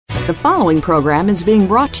The following program is being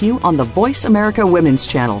brought to you on the Voice America Women's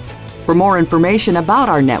Channel. For more information about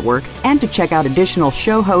our network and to check out additional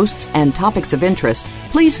show hosts and topics of interest,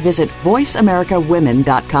 please visit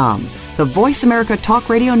voiceamericawomen.com. The Voice America Talk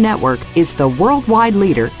Radio Network is the worldwide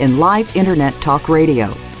leader in live Internet talk radio.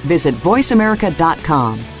 Visit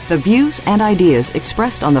voiceamerica.com. The views and ideas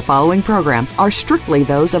expressed on the following program are strictly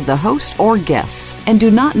those of the host or guests and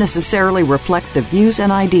do not necessarily reflect the views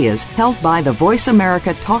and ideas held by the Voice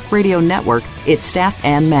America Talk Radio Network, its staff,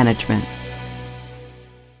 and management.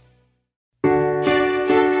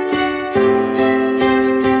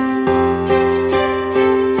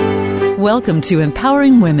 Welcome to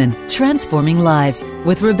Empowering Women, Transforming Lives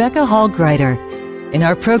with Rebecca Hall Gruyter. In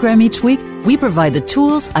our program each week, we provide the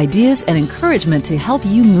tools, ideas, and encouragement to help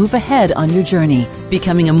you move ahead on your journey,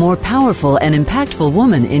 becoming a more powerful and impactful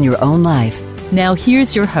woman in your own life. Now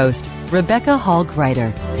here's your host, Rebecca Hall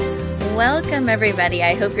Gruyter. Welcome, everybody.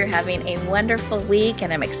 I hope you're having a wonderful week,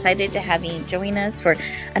 and I'm excited to have you join us for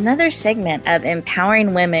another segment of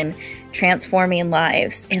Empowering Women, Transforming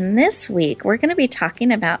Lives. And this week, we're going to be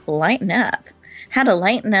talking about Lighten Up. How to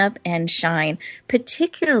lighten up and shine,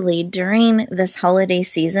 particularly during this holiday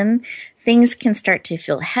season. Things can start to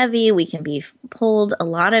feel heavy. We can be pulled a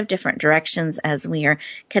lot of different directions as we are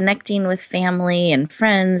connecting with family and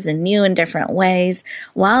friends in new and different ways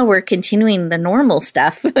while we're continuing the normal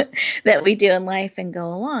stuff that we do in life and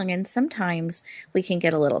go along. And sometimes we can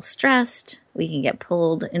get a little stressed. We can get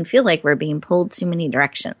pulled and feel like we're being pulled too many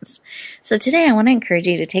directions. So today I want to encourage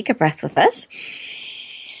you to take a breath with us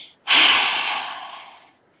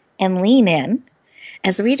and lean in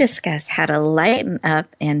as we discuss how to lighten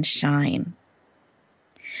up and shine.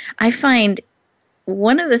 I find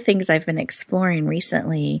one of the things I've been exploring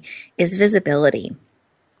recently is visibility,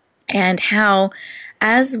 and how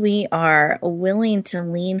as we are willing to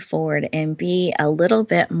lean forward and be a little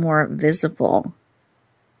bit more visible,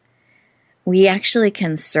 we actually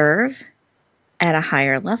can serve at a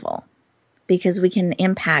higher level because we can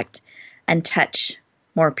impact and touch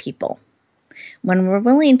more people. When we're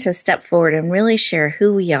willing to step forward and really share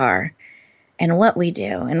who we are and what we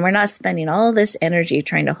do, and we're not spending all this energy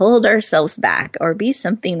trying to hold ourselves back or be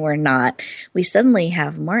something we're not, we suddenly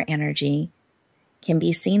have more energy, can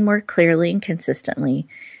be seen more clearly and consistently,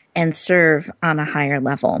 and serve on a higher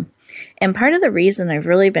level. And part of the reason I've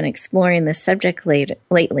really been exploring this subject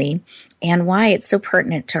lately and why it's so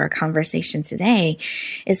pertinent to our conversation today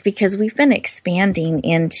is because we've been expanding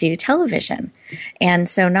into television. And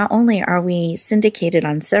so not only are we syndicated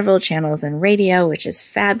on several channels and radio, which is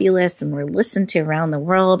fabulous, and we're listened to around the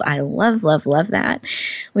world. I love, love, love that.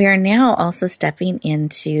 We are now also stepping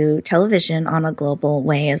into television on a global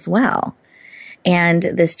way as well. And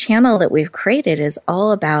this channel that we've created is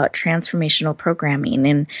all about transformational programming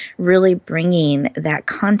and really bringing that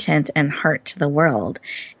content and heart to the world.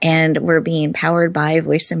 And we're being powered by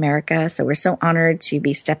Voice America. So we're so honored to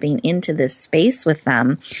be stepping into this space with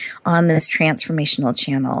them on this transformational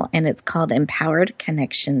channel. And it's called Empowered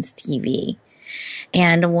ConnectionsTV.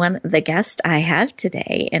 And the guest I have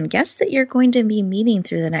today, and guests that you're going to be meeting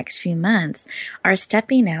through the next few months, are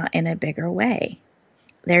stepping out in a bigger way.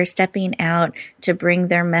 They're stepping out to bring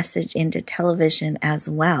their message into television as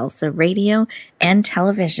well. So radio and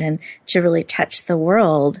television to really touch the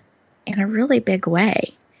world in a really big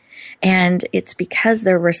way. And it's because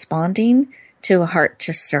they're responding to a heart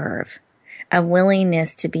to serve, a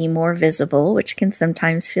willingness to be more visible, which can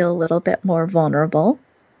sometimes feel a little bit more vulnerable,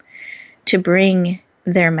 to bring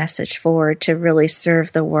their message forward to really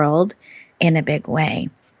serve the world in a big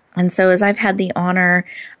way. And so as I've had the honor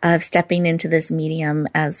of stepping into this medium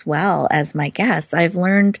as well as my guests, I've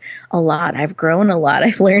learned a lot. I've grown a lot.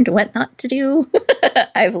 I've learned what not to do.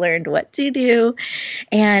 I've learned what to do.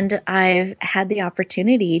 And I've had the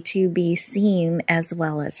opportunity to be seen as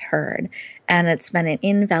well as heard. And it's been an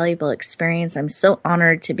invaluable experience. I'm so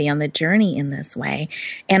honored to be on the journey in this way.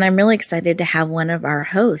 And I'm really excited to have one of our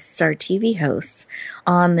hosts, our TV hosts,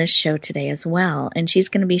 on this show today as well. And she's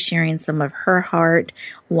going to be sharing some of her heart,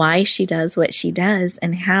 why she does what she does,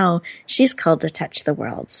 and how she's called to touch the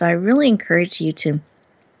world. So I really encourage you to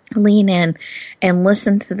lean in and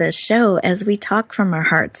listen to this show as we talk from our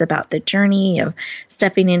hearts about the journey of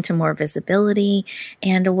stepping into more visibility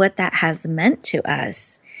and what that has meant to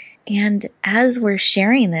us. And as we're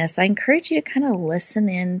sharing this, I encourage you to kind of listen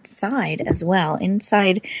inside as well,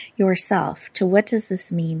 inside yourself, to what does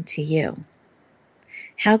this mean to you?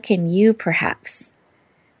 How can you perhaps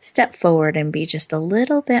step forward and be just a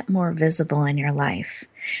little bit more visible in your life?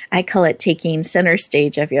 I call it taking center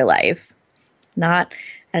stage of your life, not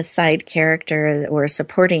a side character or a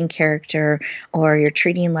supporting character, or you're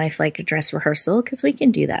treating life like a dress rehearsal, because we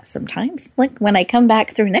can do that sometimes. Like when I come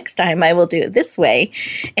back through next time, I will do it this way.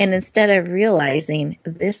 And instead of realizing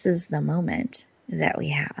this is the moment that we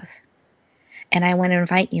have. And I want to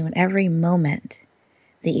invite you in every moment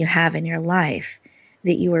that you have in your life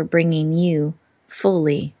that you are bringing you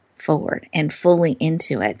fully forward and fully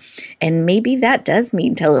into it. And maybe that does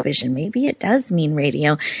mean television. Maybe it does mean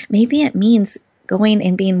radio. Maybe it means going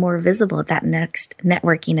and being more visible at that next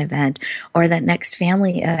networking event or that next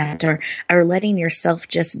family event, or letting yourself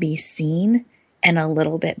just be seen in a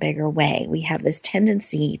little bit bigger way. We have this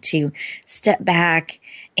tendency to step back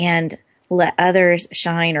and let others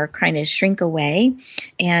shine or kind of shrink away.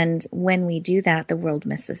 And when we do that, the world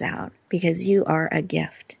misses out, because you are a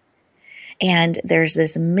gift. And there's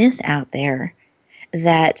this myth out there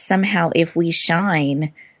that somehow if we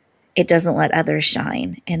shine, it doesn't let others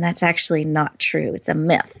shine. And that's actually not true. It's a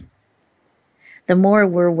myth. The more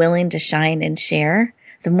we're willing to shine and share,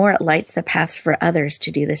 the more it lights the path for others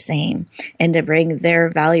to do the same and to bring their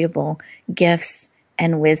valuable gifts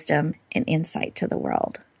and wisdom and insight to the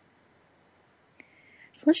world.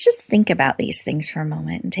 So let's just think about these things for a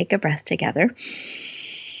moment and take a breath together.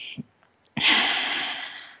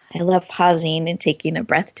 I love pausing and taking a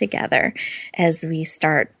breath together as we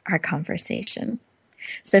start our conversation.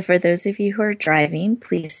 So for those of you who are driving,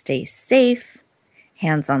 please stay safe,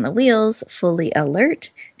 hands on the wheels, fully alert,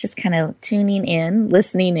 just kind of tuning in,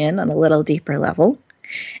 listening in on a little deeper level.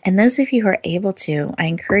 And those of you who are able to, I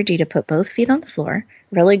encourage you to put both feet on the floor,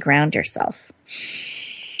 really ground yourself.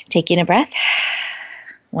 Taking a breath,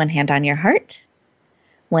 one hand on your heart,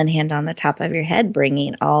 one hand on the top of your head,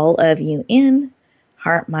 bringing all of you in,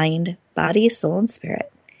 heart, mind, body, soul, and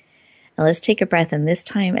spirit. Now let's take a breath, and this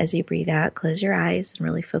time as you breathe out, close your eyes and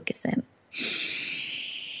really focus in.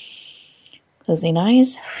 Closing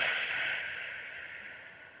eyes.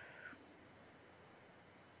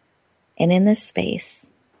 And in this space,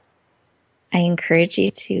 I encourage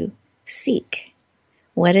you to seek,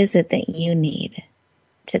 what is it that you need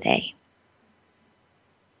today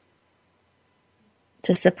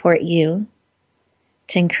to support you,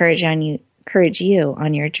 to encourage you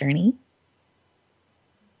on your journey,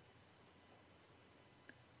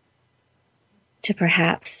 to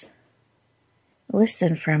perhaps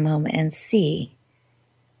listen for a moment and see,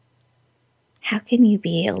 how can you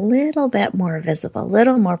be a little bit more visible, a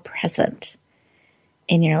little more present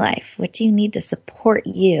in your life? What do you need to support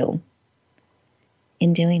you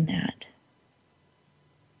in doing that?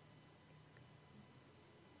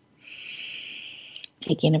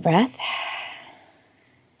 Taking a breath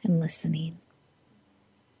and listening.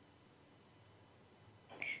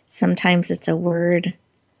 Sometimes it's a word,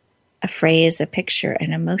 a phrase, a picture,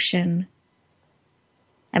 an emotion,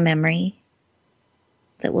 a memory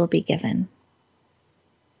that will be given.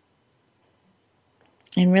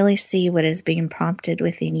 And really see what is being prompted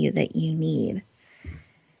within you that you need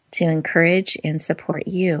to encourage and support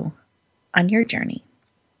you on your journey.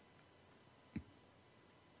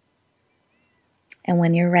 And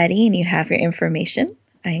when you're ready and you have your information,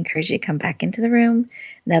 I encourage you to come back into the room.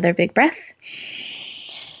 Another big breath.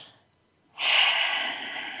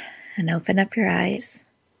 And open up your eyes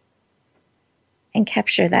and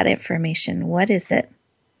capture that information. What is it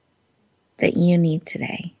that you need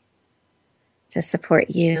today to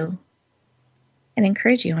support you and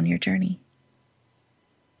encourage you on your journey?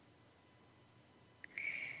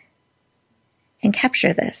 And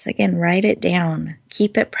capture this. Again, write it down.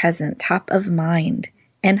 Keep it present, top of mind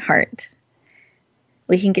and heart.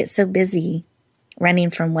 We can get so busy running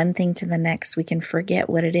from one thing to the next, we can forget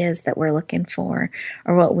what it is that we're looking for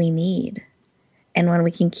or what we need. And when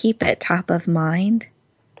we can keep it top of mind,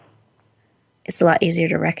 it's a lot easier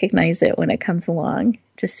to recognize it when it comes along,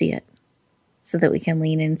 to see it, so that we can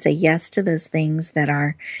lean in and say yes to those things that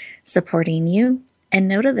are supporting you and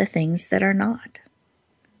no to the things that are not.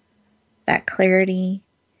 That clarity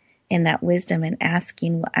and that wisdom in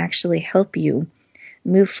asking will actually help you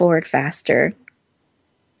move forward faster.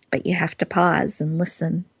 But you have to pause and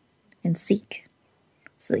listen and seek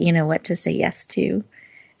so that you know what to say yes to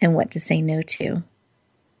and what to say no to.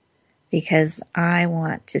 Because I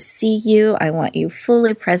want to see you. I want you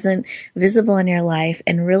fully present, visible in your life,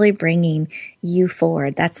 and really bringing you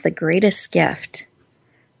forward. That's the greatest gift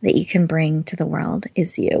that you can bring to the world,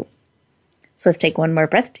 is you. So let's take one more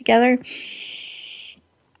breath together.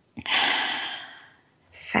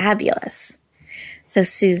 Fabulous. So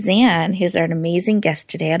Suzanne, who's our amazing guest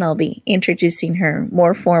today, and I'll be introducing her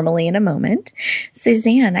more formally in a moment.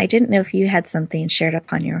 Suzanne, I didn't know if you had something shared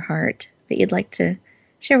upon your heart that you'd like to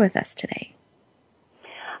share with us today.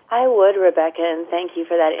 I would, Rebecca, and thank you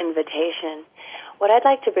for that invitation. What I'd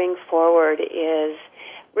like to bring forward is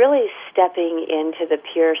really stepping into the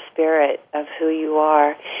pure spirit of who you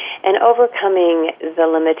are and overcoming the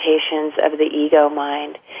limitations of the ego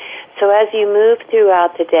mind. So as you move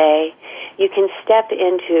throughout the day, you can step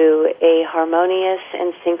into a harmonious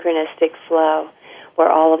and synchronistic flow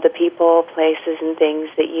where all of the people, places, and things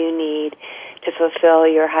that you need to fulfill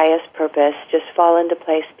your highest purpose just fall into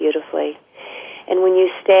place beautifully. And when you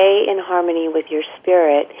stay in harmony with your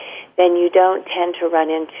spirit, then you don't tend to run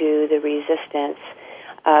into the resistance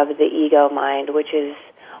of the ego mind, which is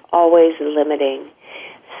always limiting.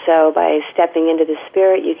 So by stepping into the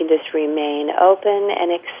spirit, you can just remain open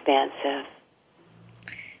and expansive.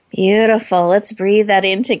 Beautiful. Let's breathe that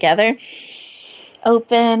in together.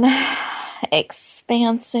 Open,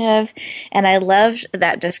 expansive. And I love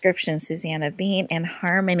that description, Suzanne, of being in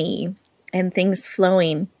harmony and things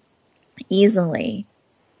flowing easily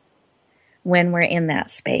when we're in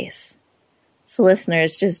that space. So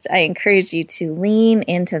listeners, I encourage you to lean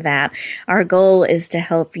into that. Our goal is to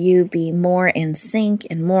help you be more in sync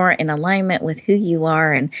and more in alignment with who you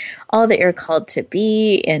are and all that you're called to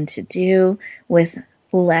be and to do, with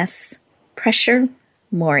less pressure,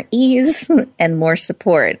 more ease, and more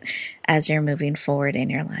support as you're moving forward in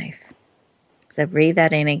your life. So breathe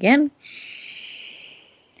that in again.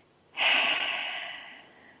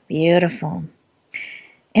 Beautiful.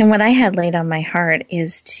 And what I had laid on my heart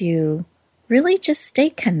is to really just stay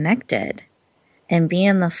connected and be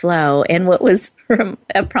in the flow. And what was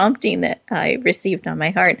a prompting that I received on my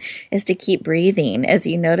heart is to keep breathing. As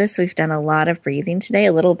you notice, we've done a lot of breathing today,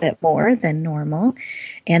 a little bit more than normal.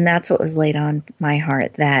 And that's what was laid on my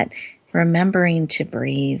heart, that remembering to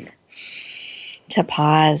breathe, to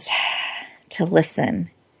pause, to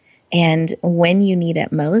listen. And when you need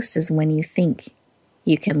it most is when you think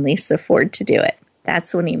you can least afford to do it.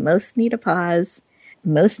 That's when you most need a pause,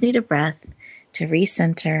 most need a breath to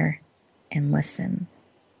recenter and listen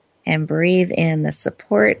and breathe in the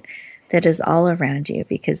support that is all around you,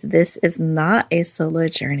 because this is not a solo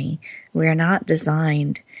journey. We are not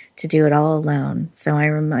designed to do it all alone. So I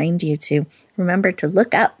remind you to remember to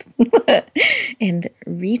look up and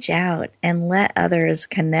reach out and let others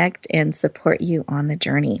connect and support you on the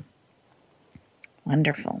journey.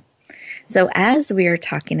 Wonderful. So as we are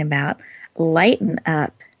talking about lighten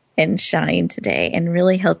up and shine today and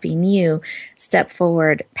really helping you step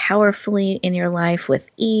forward powerfully in your life with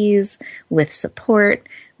ease, with support,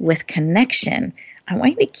 with connection, I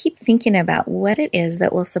want you to keep thinking about what it is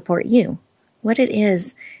that will support you, what it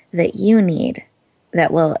is that you need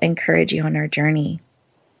that will encourage you on our journey.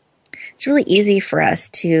 It's really easy for us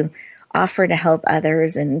to offer to help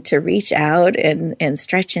others and to reach out and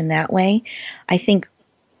stretch in that way. I think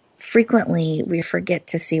frequently we forget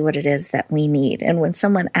to see what it is that we need. And when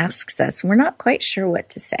someone asks us, we're not quite sure what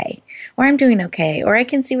to say, or I'm doing okay, or I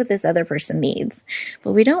can see what this other person needs.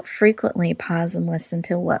 But we don't frequently pause and listen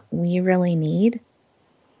to what we really need,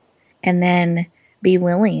 and then be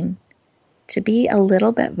willing to be a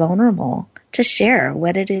little bit vulnerable, to share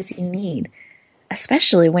what it is you need,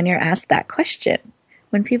 especially when you're asked that question.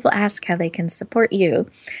 When people ask how they can support you,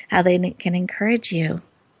 how they can encourage you,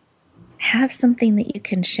 have something that you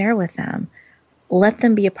can share with them. Let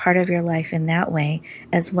them be a part of your life in that way,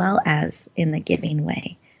 as well as in the giving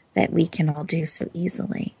way that we can all do so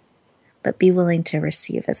easily. But be willing to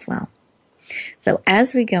receive as well. So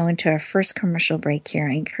as we go into our first commercial break here,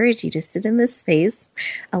 I encourage you to sit in this space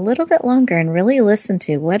a little bit longer and really listen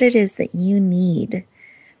to what it is that you need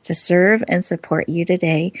to serve and support you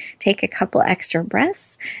today. Take a couple extra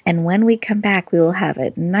breaths, and when we come back, we will have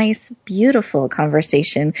a nice, beautiful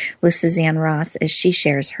conversation with Suzanne Ross as she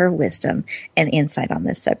shares her wisdom and insight on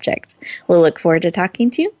this subject. We'll look forward to talking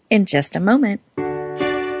to you in just a moment.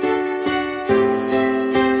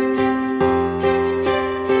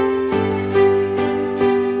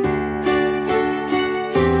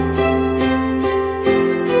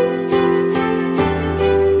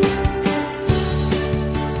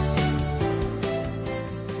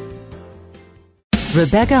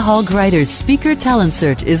 Rebecca Hall Gruyter's Speaker Talent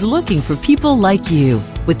Search is looking for people like you.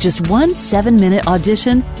 With just one 7-minute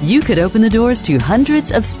audition, you could open the doors to hundreds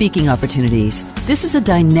of speaking opportunities. This is a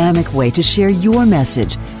dynamic way to share your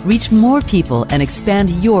message, reach more people, and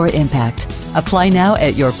expand your impact. Apply now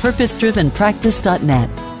at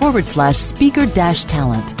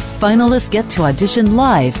yourpurposedrivenpractice.net/speaker-talent. Finalists get to audition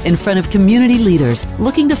live in front of community leaders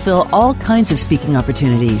looking to fill all kinds of speaking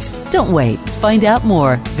opportunities. Don't wait. Find out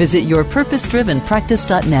more. Visit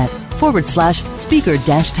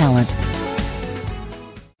yourpurposedrivenpractice.net/speaker-talent.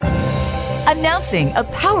 Announcing a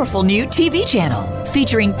powerful new TV channel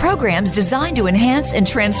featuring programs designed to enhance and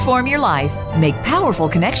transform your life. Make powerful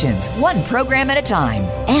connections, one program at a time.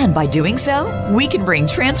 And by doing so, we can bring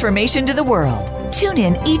transformation to the world. Tune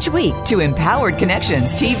in each week to Empowered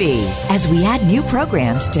Connections TV as we add new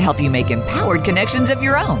programs to help you make empowered connections of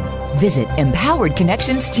your own. Visit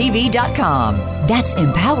EmpoweredConnectionsTV.com. That's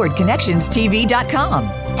EmpoweredConnectionsTV.com.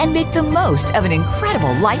 And make the most of an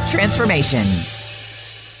incredible life transformation.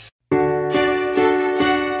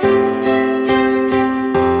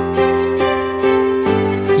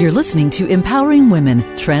 You're listening to Empowering Women,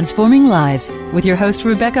 Transforming Lives with your host,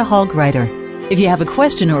 Rebecca Hall Gruyter. If you have a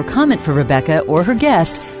question or comment for Rebecca or her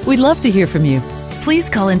guest, we'd love to hear from you. Please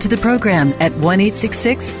call into the program at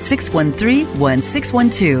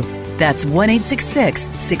 1-866-613-1612. That's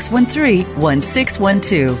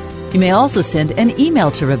 1-866-613-1612. You may also send an email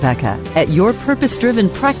to Rebecca at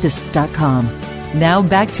yourpurposedrivenpractice.com. Now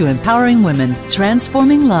back to Empowering Women,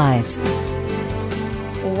 Transforming Lives.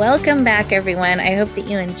 Welcome back, everyone. I hope that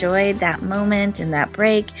you enjoyed that moment and that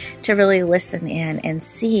break to really listen in and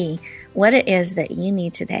see what it is that you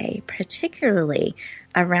need today, particularly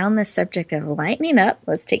around the subject of lightening up.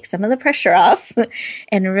 Let's take some of the pressure off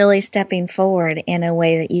and really stepping forward in a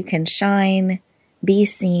way that you can shine, be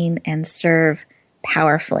seen, and serve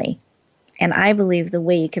powerfully. And I believe the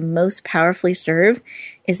way you can most powerfully serve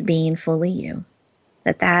is being fully you.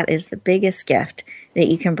 That is the biggest gift that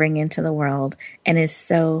you can bring into the world and is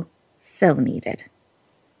so, so needed.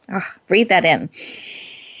 Breathe that in.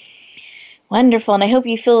 Wonderful. And I hope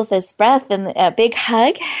you feel this breath and a big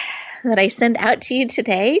hug that I send out to you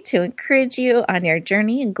today to encourage you on your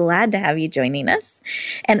journey. I'm glad to have you joining us.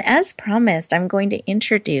 And as promised, I'm going to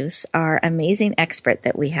introduce our amazing expert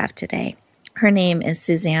that we have today. Her name is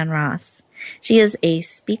Suzanne Ross. She is a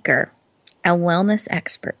speaker, a wellness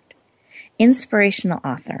expert, inspirational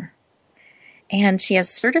author, and she has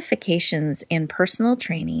certifications in personal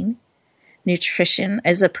training, nutrition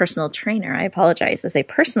as a personal trainer, as a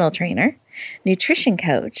personal trainer, nutrition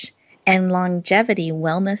coach, and longevity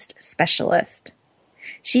wellness specialist.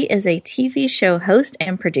 She is a TV show host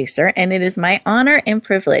and producer, and it is my honor and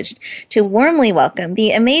privilege to warmly welcome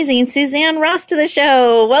the amazing Suzanne Ross to the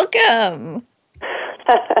show. Welcome.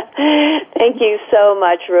 Thank you so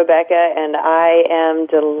much, Rebecca, and I am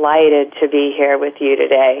delighted to be here with you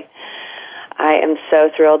today. I am so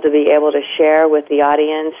thrilled to be able to share with the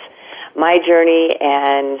audience my journey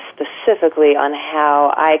and specifically on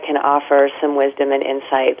how I can offer some wisdom and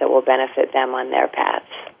insight that will benefit them on their paths.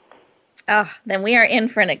 Then we are in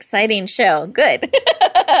for an exciting show. Good.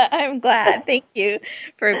 I'm glad. Thank you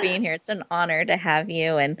for being here. It's an honor to have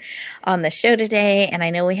you and on the show today. And I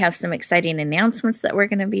know we have some exciting announcements that we're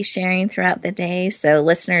going to be sharing throughout the day. So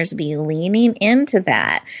listeners, be leaning into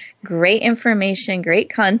that. Great information, great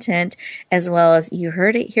content, as well as you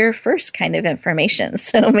heard it here first kind of information.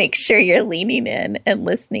 So make sure you're leaning in and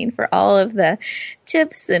listening for all of the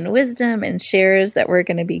tips and wisdom and shares that we're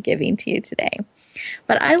going to be giving to you today.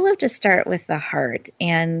 But I love to start with the heart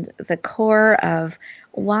and the core of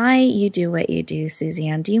why you do what you do,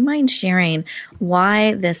 Suzanne. Do you mind sharing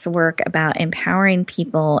why this work about empowering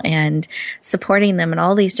people and supporting them in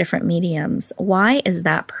all these different mediums, why is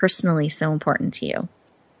that personally so important to you?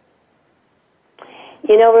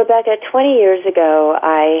 You know, Rebecca, 20 years ago,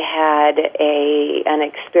 I had an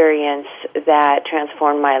experience that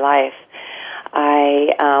transformed my life.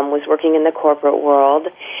 I was working in the corporate world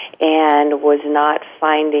and was not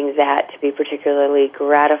finding that to be particularly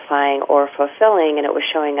gratifying or fulfilling, and it was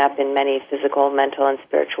showing up in many physical, mental, and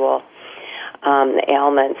spiritual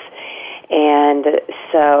ailments. And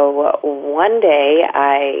so one day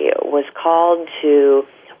I was called to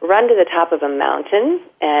run to the top of a mountain,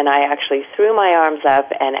 and I actually threw my arms up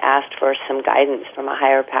and asked for some guidance from a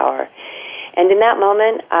higher power. And in that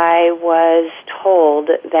moment, I was told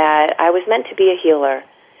that I was meant to be a healer,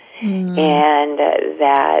 and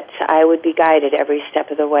that I would be guided every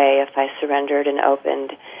step of the way if I surrendered and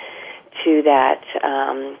opened to that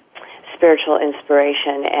spiritual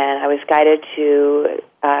inspiration. And I was guided to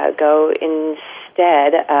go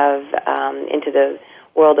instead of into the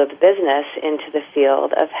world of business, into the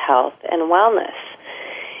field of health and wellness.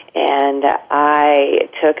 And I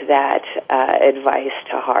took that advice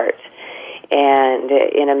to heart. And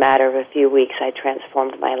in a matter of a few weeks, I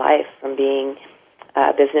transformed my life from being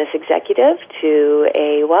a business executive to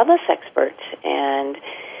a wellness expert, and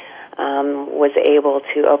was able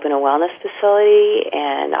to open a wellness facility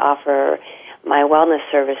and offer my wellness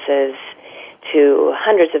services to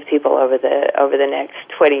hundreds of people over the next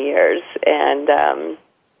 20 years. And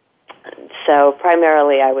so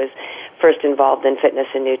primarily I was first involved in fitness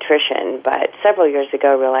and nutrition, but several years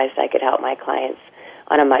ago realized I could help my clients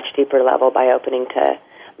on a much deeper level by opening to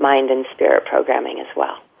mind and spirit programming as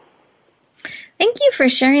well. Thank you for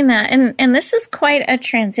sharing that. And this is quite a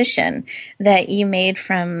transition that you made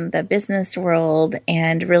from the business world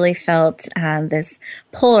and really felt this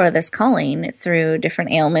pull or this calling through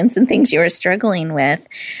different ailments and things you were struggling with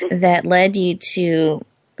that led you to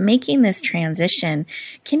making this transition.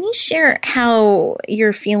 Can you share how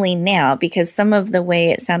you're feeling now? Because some of the way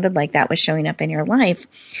it sounded like that was showing up in your life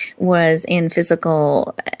was in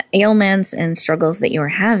physical ailments and struggles that you were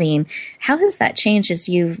having. How has that changed as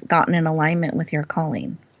you've gotten in alignment with your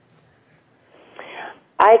calling?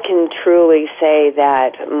 I can truly say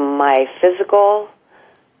that my physical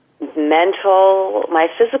and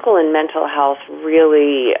mental health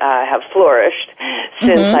really have flourished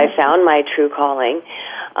since I found my true calling.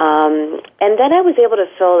 And then I was able to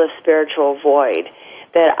fill the spiritual void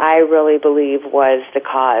that I really believe was the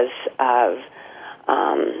cause of,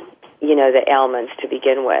 the ailments to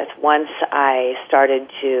begin with. Once I started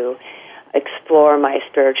to explore my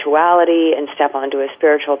spirituality and step onto a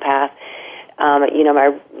spiritual path,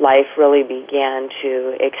 my life really began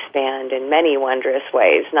to expand in many wondrous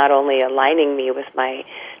ways, not only aligning me with my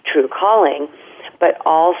true calling, but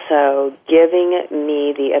also giving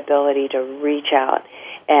me the ability to reach out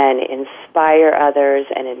and inspire others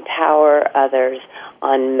and empower others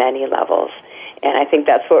on many levels. And I think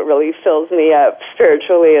that's what really fills me up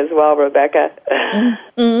spiritually as well, Rebecca.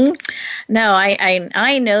 Mm-hmm. No,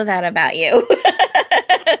 I know that about you.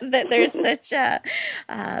 That there's such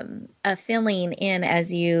a filling in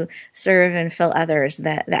as you serve and fill others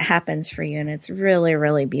that happens for you, and it's really,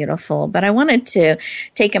 really beautiful. But I wanted to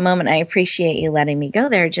take a moment. I appreciate you letting me go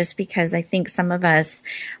there, just because I think some of us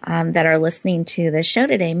that are listening to the show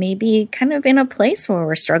today may be kind of in a place where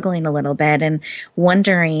we're struggling a little bit and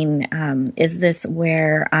wondering, is this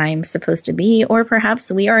where I'm supposed to be? Or perhaps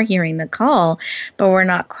we are hearing the call, but we're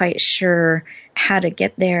not quite sure how to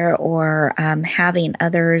get there, or having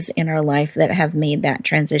others in our life that have made that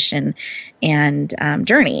transition and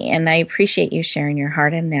journey. And I appreciate you sharing your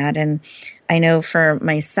heart in that. And I know for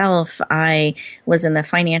myself, I was in the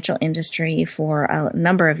financial industry for a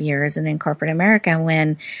number of years and in corporate America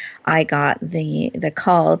when I got the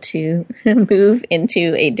call to move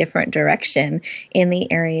into a different direction in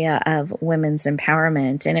the area of women's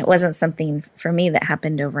empowerment. And it wasn't something for me that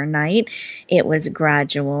happened overnight. It was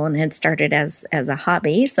gradual, and it started as a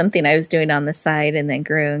hobby, something I was doing on the side, and then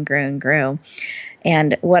grew and grew and grew.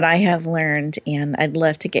 And what I have learned, and I'd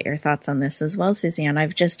love to get your thoughts on this as well, Suzanne,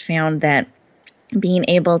 I've just found that being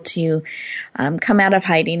able to come out of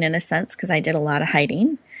hiding, in a sense, because I did a lot of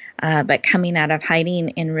hiding, but coming out of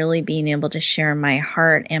hiding and really being able to share my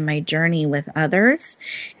heart and my journey with others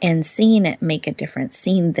and seeing it make a difference,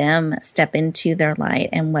 seeing them step into their light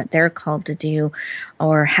and what they're called to do,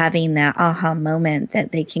 or having that aha moment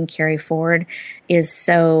that they can carry forward is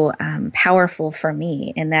so powerful for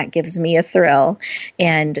me. And that gives me a thrill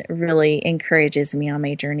and really encourages me on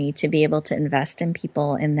my journey to be able to invest in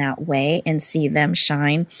people in that way and see them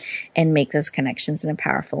shine and make those connections in a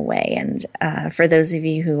powerful way. And for those of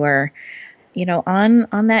you who are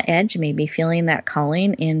on that edge, maybe feeling that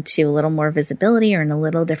calling into a little more visibility or in a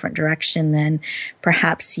little different direction than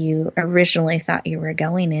perhaps you originally thought you were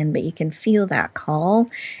going in, but you can feel that call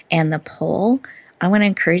and the pull, I want to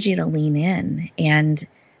encourage you to lean in and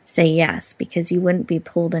say yes, because you wouldn't be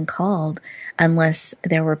pulled and called unless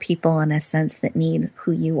there were people, in a sense, that need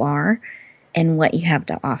who you are and what you have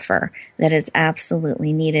to offer, that it's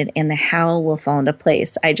absolutely needed, and the how will fall into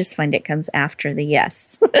place. I just find it comes after the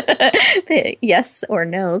yes. The yes or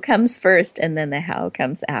no comes first, and then the how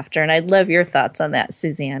comes after. And I'd love your thoughts on that,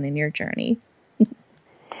 Suzanne, in your journey.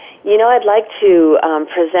 I'd like to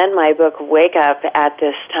present my book, Wake Up, at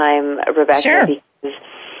this time, Rebecca, Sure. because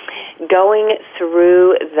going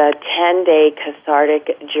through the 10-day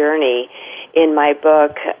cathartic journey in my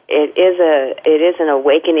book, it is an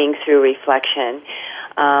awakening through reflection,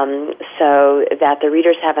 so that the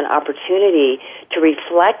readers have an opportunity to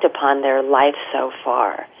reflect upon their life so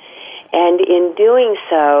far. And in doing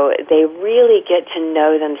so, they really get to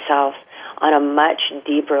know themselves on a much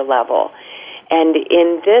deeper level. And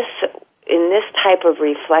in this type of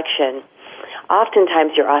reflection,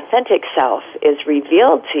 oftentimes your authentic self is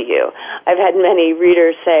revealed to you. I've had many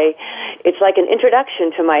readers say, it's like an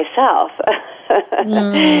introduction to myself.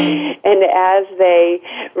 And as they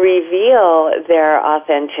reveal their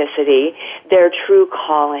authenticity, their true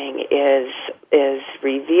calling is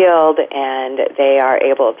revealed, and they are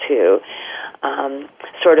able to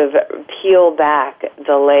sort of peel back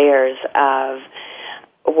the layers of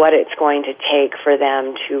what it's going to take for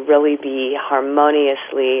them to really be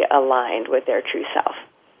harmoniously aligned with their true self.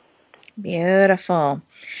 Beautiful.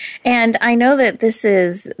 And I know that this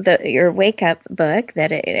is your Wake Up book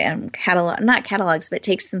that it not catalogs, but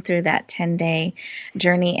takes them through that 10-day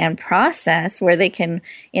journey and process where they can,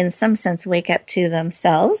 in some sense, wake up to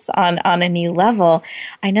themselves on a new level.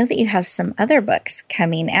 I know that you have some other books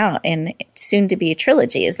coming out and soon to be a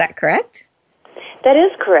trilogy. Is that correct? That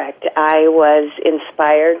is correct. I was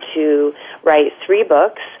inspired to write 3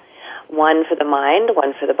 books, one for the mind,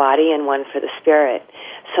 one for the body, and one for the spirit.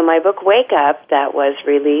 So my book, Wake Up, that was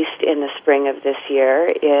released in the spring of this year,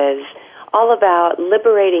 is all about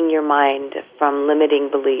liberating your mind from limiting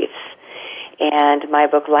beliefs. And my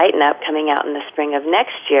book, Lighten Up, coming out in the spring of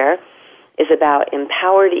next year, is about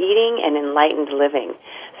empowered eating and enlightened living.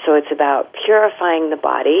 So it's about purifying the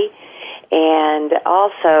body and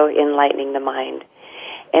also enlightening the mind.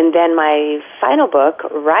 And then my final book,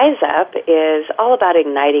 Rise Up, is all about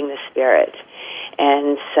igniting the spirit.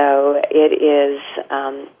 And so it is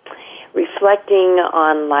reflecting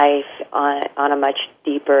on life on a much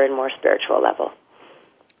deeper and more spiritual level.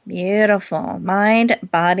 Beautiful. Mind,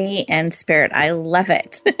 body, and spirit. I love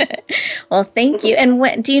it. Well, thank you.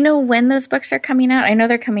 And do you know when those books are coming out? I know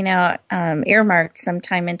they're coming out earmarked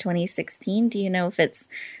sometime in 2016. Do you know if it's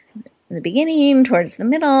the beginning, towards the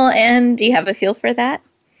middle, and do you have a feel for that?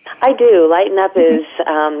 I do. Lighten Up is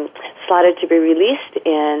slotted to be released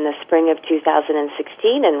in the spring of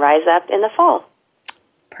 2016 and Rise Up in the fall.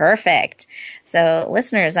 Perfect. So,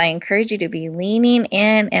 listeners, I encourage you to be leaning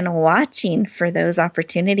in and watching for those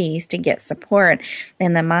opportunities to get support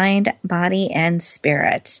in the mind, body, and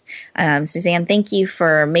spirit. Suzanne, thank you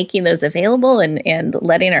for making those available and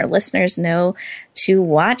letting our listeners know to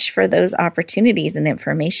watch for those opportunities and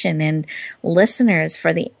information. And listeners,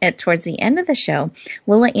 towards the end of the show,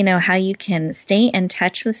 we'll let you know how you can stay in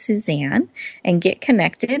touch with Suzanne and get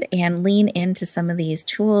connected and lean into some of these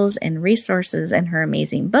tools and resources and her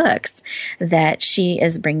amazing books that she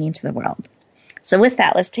is bringing to the world. So with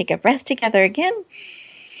that, let's take a breath together again.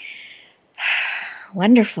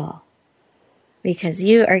 Wonderful. Because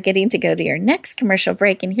you are getting to go to your next commercial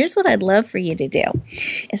break. And here's what I'd love for you to do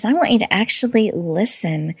is I want you to actually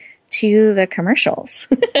listen to the commercials,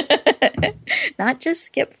 not just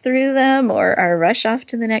skip through them or rush off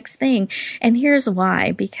to the next thing. And here's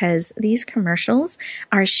why, because these commercials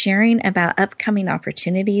are sharing about upcoming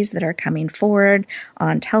opportunities that are coming forward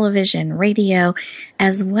on television, radio,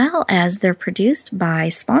 as well as they're produced by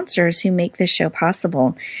sponsors who make this show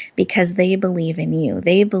possible because they believe in you.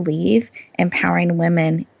 They believe empowering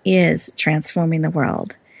women is transforming the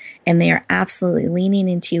world. And they are absolutely leaning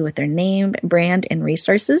into you with their name, brand, and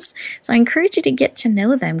resources. So I encourage you to get to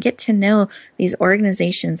know them, get to know these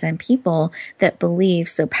organizations and people that believe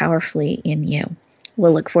so powerfully in you.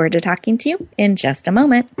 We'll look forward to talking to you in just a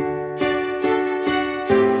moment.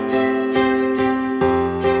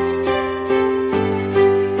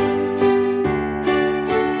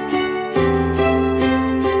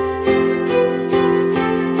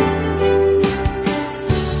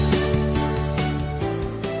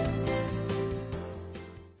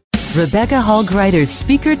 Rebecca Hall Gruyter's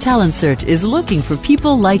Speaker Talent Search is looking for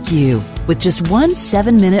people like you. With just one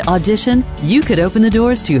 7-minute audition, you could open the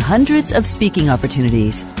doors to hundreds of speaking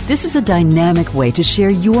opportunities. This is a dynamic way to share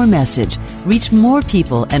your message, reach more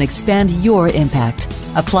people, and expand your impact.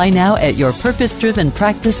 Apply now at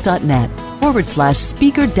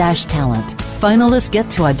yourpurposedrivenpractice.net/speaker-talent. Finalists get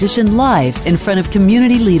to audition live in front of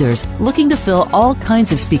community leaders looking to fill all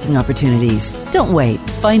kinds of speaking opportunities. Don't wait.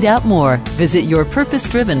 Find out more. Visit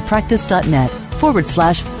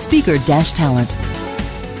yourpurposedrivenpractice.net/speaker-talent.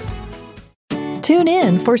 Tune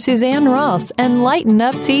in for Suzanne Ross and Lighten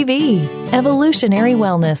Up TV, evolutionary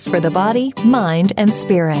wellness for the body, mind, and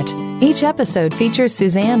spirit. Each episode features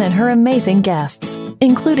Suzanne and her amazing guests,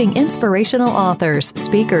 including inspirational authors,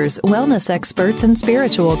 speakers, wellness experts, and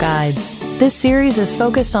spiritual guides. This series is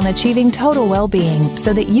focused on achieving total well-being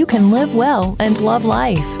so that you can live well and love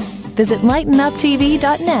life. Visit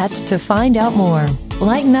lightenuptv.net to find out more.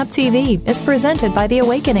 Lighten Up TV is presented by the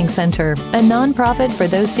Awakening Center, a nonprofit for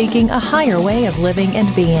those seeking a higher way of living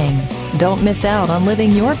and being. Don't miss out on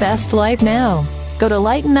living your best life now. Go to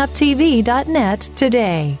lightenuptv.net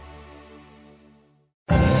today.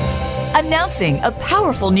 Announcing a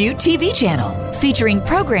powerful new TV channel featuring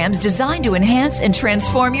programs designed to enhance and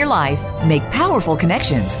transform your life. Make powerful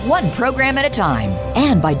connections, one program at a time.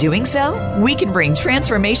 And by doing so, we can bring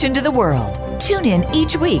transformation to the world. Tune in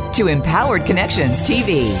each week to Empowered Connections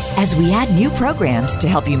TV as we add new programs to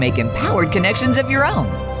help you make empowered connections of your own.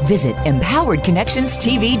 Visit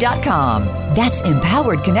EmpoweredConnectionsTV.com. That's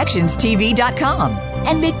EmpoweredConnectionsTV.com.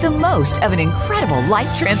 And make the most of an incredible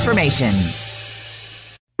life transformation.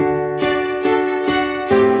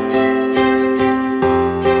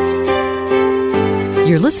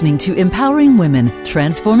 You're listening to Empowering Women,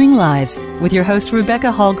 Transforming Lives with your host,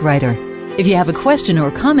 Rebecca Hall Gruyter. If you have a question or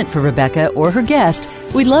comment for Rebecca or her guest,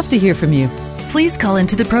 we'd love to hear from you. Please call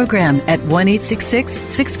into the program at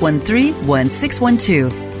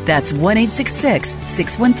 1-866-613-1612. That's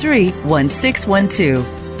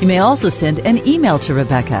 1-866-613-1612. You may also send an email to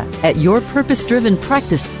Rebecca at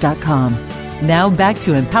yourpurposedrivenpractice.com. Now back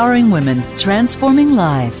to Empowering Women, Transforming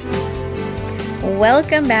Lives.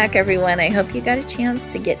 Welcome back, everyone. I hope you got a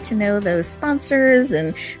chance to get to know those sponsors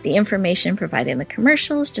and the information provided in the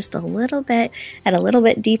commercials just at a little bit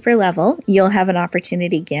deeper level. You'll have an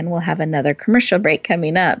opportunity again. We'll have another commercial break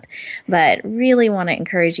coming up, but really want to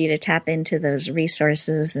encourage you to tap into those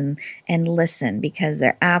resources and listen, because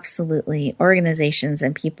they're absolutely organizations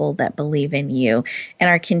and people that believe in you and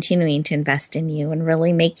are continuing to invest in you and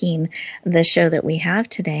really making the show that we have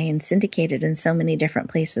today and syndicated in so many different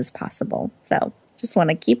places possible. So just want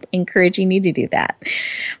to keep encouraging you to do that.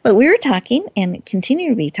 But we were talking and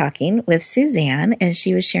continue to be talking with Suzanne as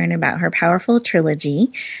she was sharing about her powerful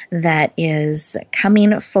trilogy that is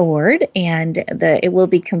coming forward, and it will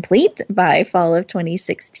be complete by fall of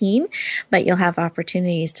 2016, but you'll have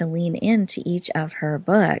opportunities to lean into each of her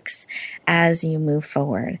books as you move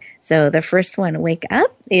forward. So the first one, Wake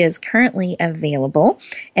Up, is currently available.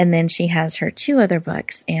 And then she has her 2 other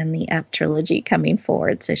books and the Up trilogy coming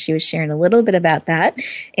forward. So she was sharing a little bit about that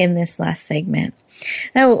in this last segment.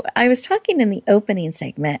 Now, I was talking in the opening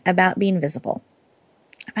segment about being visible,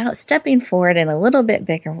 about stepping forward in a little bit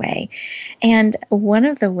bigger way. And one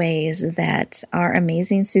of the ways that our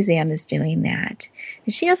amazing Suzanne is doing that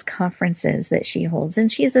is she has conferences that she holds,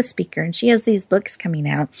 and she's a speaker, and she has these books coming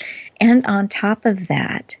out. And on top of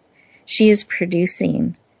that, she is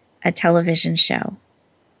producing a television show,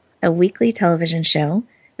 a weekly television show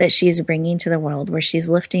that she is bringing to the world, where she's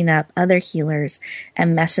lifting up other healers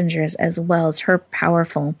and messengers as well as her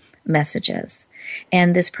powerful messages.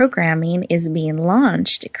 And this programming is being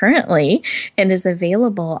launched currently and is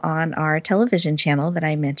available on our television channel that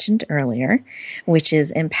I mentioned earlier, which is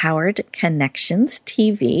Empowered Connections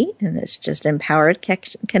TV. And it's just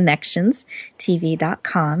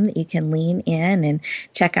EmpoweredConnectionsTV.com that you can lean in and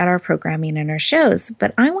check out our programming and our shows.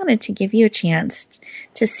 But I wanted to give you a chance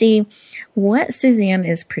to see what Suzanne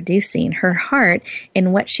is producing, her heart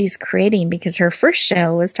in what she's creating, because her first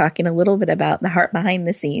show was talking a little bit about the heart behind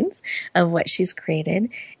the scenes of what she's created,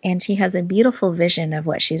 and she has a beautiful vision of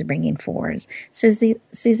what she's bringing forward. So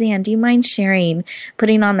Suzanne, do you mind sharing,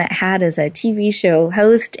 putting on that hat as a TV show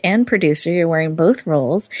host and producer, you're wearing both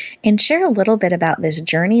roles, and share a little bit about this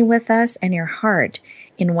journey with us and your heart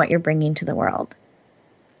in what you're bringing to the world?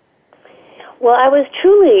 Well, I was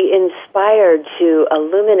truly inspired to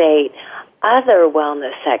illuminate other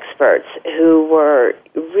wellness experts who were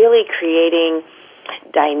really creating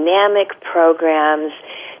dynamic programs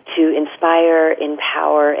to inspire,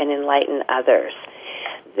 empower, and enlighten others.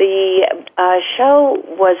 The show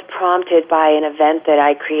was prompted by an event that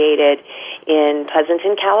I created in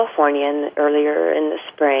Pleasanton, California, earlier in the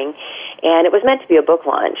spring, and it was meant to be a book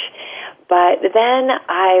launch. But then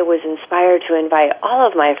I was inspired to invite all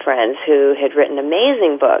of my friends who had written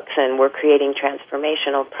amazing books and were creating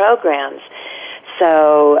transformational programs.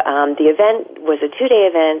 So the event was a 2-day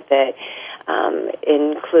event that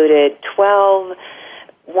included 12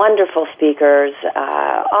 wonderful speakers,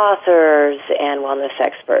 authors, and wellness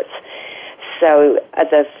experts. So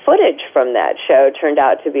the footage from that show turned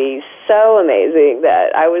out to be so amazing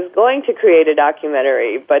that I was going to create a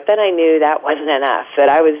documentary, but then I knew that wasn't enough, that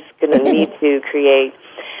I was going to need to create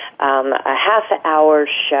a half-hour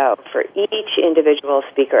show for each individual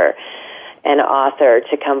speaker and author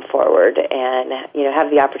to come forward and, you know,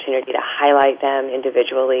 have the opportunity to highlight them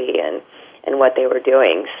individually and what they were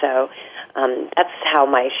doing. So that's how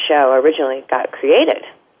my show originally got created.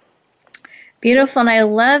 Beautiful. And I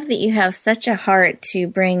love that you have such a heart to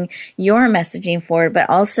bring your messaging forward, but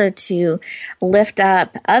also to lift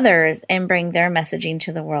up others and bring their messaging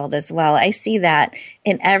to the world as well. I see that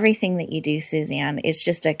in everything that you do, Suzanne. It's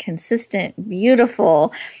just a consistent,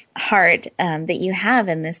 beautiful heart that you have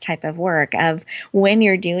in this type of work of when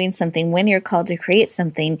you're doing something, when you're called to create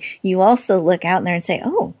something, you also look out there and say,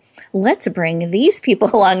 oh, let's bring these people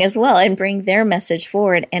along as well and bring their message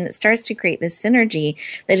forward. And it starts to create this synergy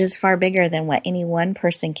that is far bigger than what any one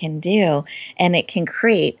person can do. And it can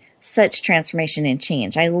create such transformation and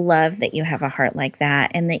change. I love that you have a heart like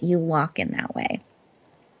that and that you walk in that way.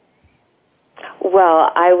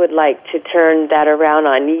 Well, I would like to turn that around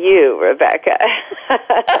on you, Rebecca,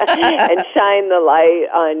 and shine the light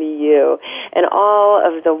on you and all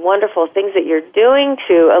of the wonderful things that you're doing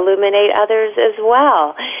to illuminate others as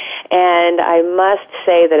well. And I must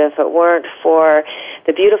say that if it weren't for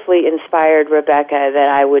the beautifully inspired Rebecca, that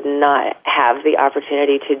I would not have the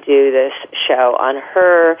opportunity to do this show on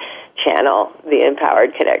her channel, the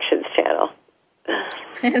Empowered Connections channel.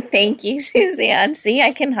 Thank you, Suzanne. See,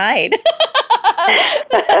 I can hide.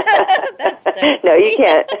 That's so no, you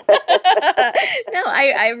can't. No,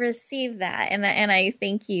 I receive that, and I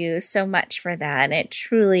thank you so much for that. And it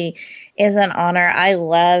truly is an honor. I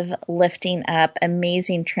love lifting up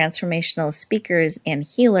amazing transformational speakers and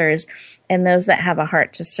healers and those that have a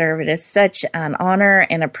heart to serve. It is such an honor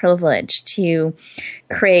and a privilege to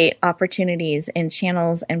create opportunities and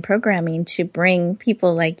channels and programming to bring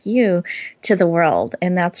people like you to the world.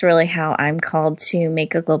 And that's really how I'm called to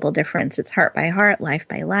make a global difference. It's heart by heart, life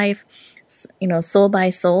by life, soul by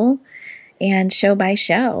soul, and show by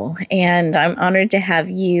show. And I'm honored to have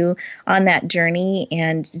you on that journey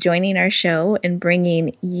and joining our show and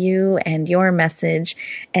bringing you and your message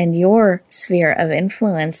and your sphere of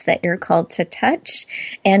influence that you're called to touch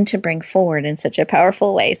and to bring forward in such a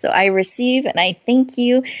powerful way. So I receive and I thank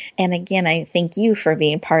you. And again, I thank you for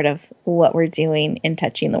being part of what we're doing in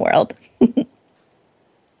touching the world. It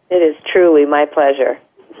is truly my pleasure.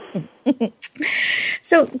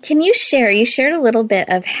 So can you shared a little bit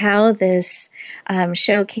of how this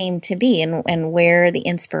show came to be and where the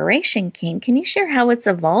inspiration came. Can you share how it's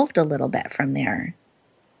evolved a little bit from there?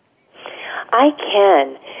 I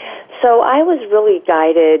can. So I was really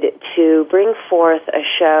guided to bring forth a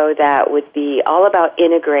show that would be all about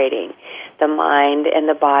integrating the mind and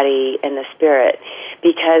the body and the spirit,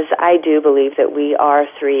 because I do believe that we are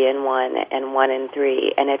 3 in 1 and 1 in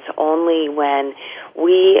 3, and it's only when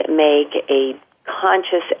we make a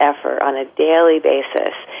conscious effort on a daily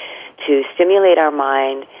basis to stimulate our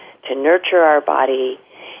mind, to nurture our body,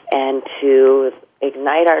 and to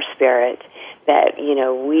ignite our spirit that,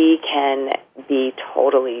 we can be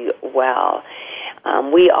totally well.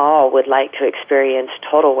 We all would like to experience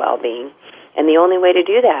total well-being. And the only way to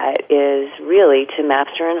do that is really to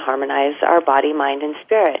master and harmonize our body, mind, and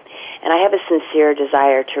spirit. And I have a sincere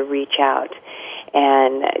desire to reach out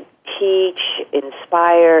and teach,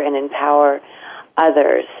 inspire, and empower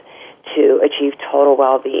others to achieve total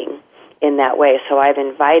well-being in that way. So I've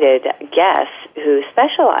invited guests who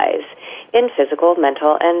specialize in physical,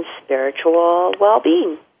 mental, and spiritual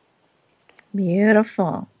well-being.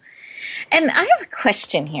 Beautiful. And I have a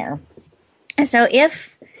question here. So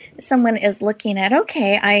if someone is looking at,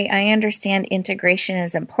 okay, I understand integration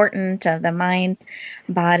is important of the mind,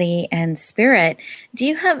 body, and spirit. Do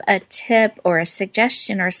you have a tip or a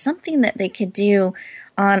suggestion or something that they could do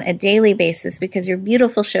on a daily basis? Because your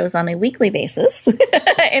beautiful show's on a weekly basis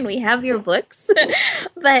and we have your books.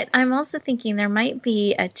 But I'm also thinking there might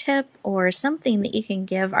be a tip or something that you can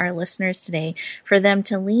give our listeners today for them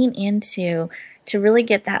to lean into to really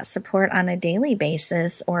get that support on a daily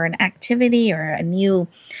basis, or an activity or a new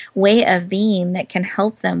way of being that can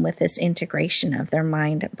help them with this integration of their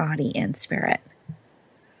mind, body, and spirit.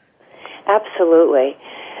 Absolutely.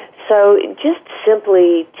 So just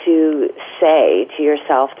simply to say to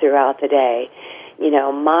yourself throughout the day,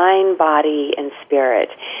 mind, body, and spirit.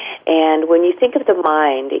 And when you think of the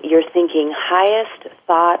mind, you're thinking highest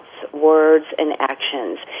thoughts, words, and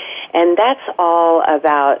actions. And that's all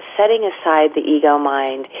about setting aside the ego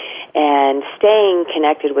mind and staying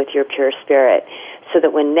connected with your pure spirit, so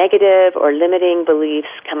that when negative or limiting beliefs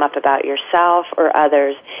come up about yourself or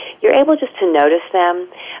others, you're able just to notice them,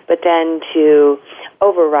 but then to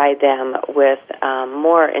override them with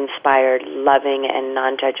more inspired, loving, and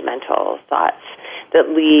non-judgmental thoughts that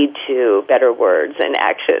lead to better words and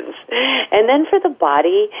actions. And then for the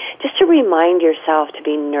body, just to remind yourself to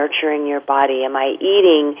be nurturing your body. Am I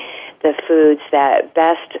eating the foods that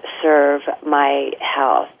best serve my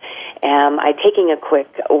health? Am I taking a quick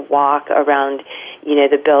walk around,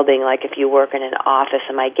 the building, like if you work in an office?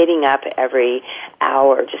 Am I getting up every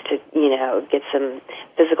hour just to, get some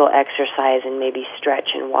physical exercise and maybe stretch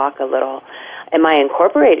and walk a little? Am I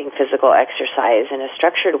incorporating physical exercise in a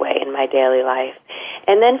structured way in my daily life?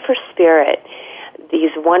 And then for spirit,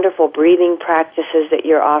 these wonderful breathing practices that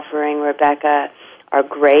you're offering, Rebecca, are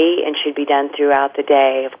great and should be done throughout the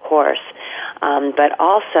day, of course. But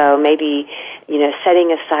also maybe,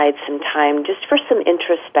 setting aside some time just for some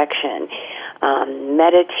introspection,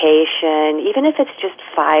 meditation, even if it's just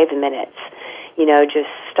 5 minutes, just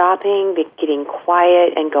stopping, getting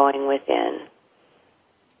quiet, and going within.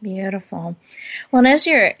 Beautiful. Well, and as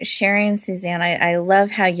you're sharing, Suzanne, I love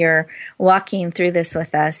how you're walking through this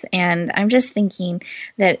with us. And I'm just thinking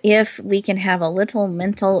that if we can have a little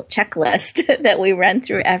mental checklist that we run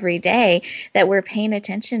through every day, that we're paying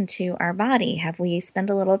attention to our body. Have we spent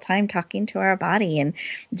a little time talking to our body and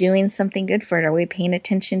doing something good for it? Are we paying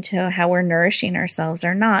attention to how we're nourishing ourselves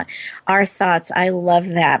or not? Our thoughts, I love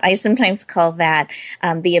that. I sometimes call that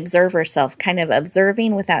the observer self, kind of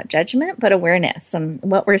observing without judgment, but awareness.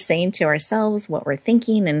 What we're saying to ourselves, what we're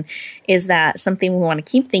thinking, and is that something we want to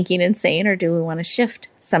keep thinking and saying, or do we want to shift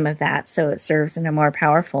some of that so it serves in a more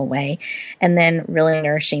powerful way? And then really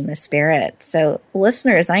nourishing the spirit. So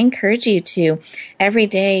listeners, I encourage you to every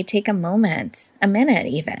day take a moment, a minute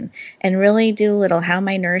even, and really do a little, how am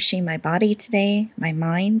I nourishing my body today, my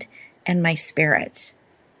mind, and my spirit?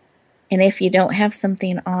 And if you don't have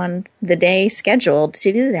something on the day scheduled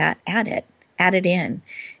to do that, add it in,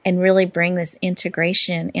 and really bring this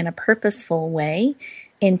integration in a purposeful way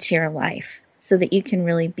into your life so that you can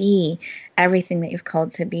really be everything that you've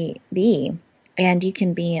called to be, and you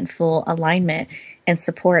can be in full alignment and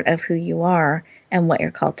support of who you are and what you're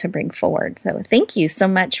called to bring forward. So thank you so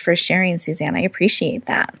much for sharing, Suzanne. I appreciate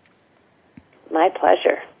that. My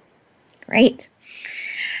pleasure. Great.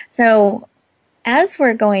 So as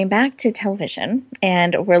we're going back to television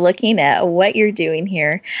and we're looking at what you're doing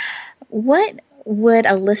here, what would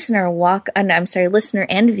a listener listener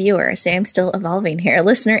and viewer, say I'm still evolving here,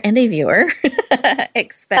 listener and a viewer,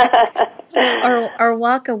 expect or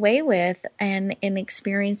walk away with in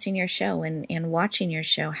experiencing your show and watching your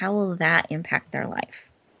show? How will that impact their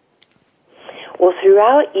life? Well,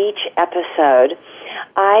 throughout each episode,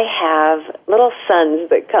 I have little suns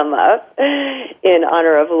that come up in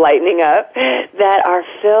honor of Lightening Up that are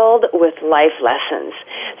filled with life lessons.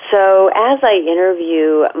 So as I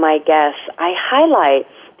interview my guests, I highlight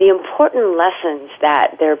the important lessons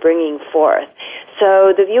that they're bringing forth.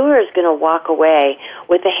 So the viewer is going to walk away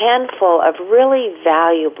with a handful of really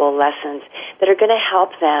valuable lessons that are going to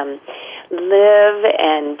help them live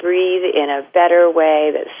and breathe in a better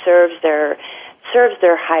way that serves their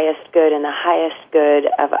highest good and the highest good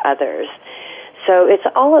of others. So it's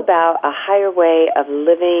all about a higher way of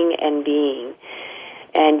living and being.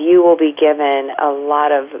 And you will be given a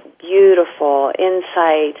lot of beautiful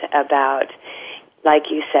insight about,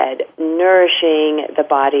 like you said, nourishing the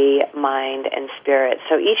body, mind, and spirit.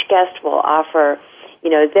 So each guest will offer,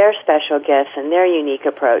 their special gifts and their unique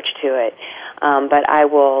approach to it. But I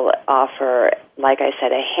will offer, like I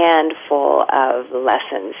said, a handful of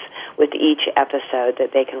lessons with each episode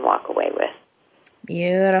that they can walk away with.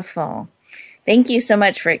 Beautiful. Thank you so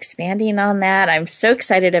much for expanding on that. I'm so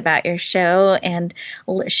excited about your show and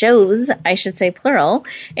shows, I should say plural.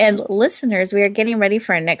 And listeners, we are getting ready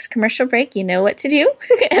for our next commercial break. You know what to do.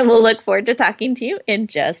 And we'll look forward to talking to you in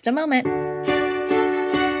just a moment.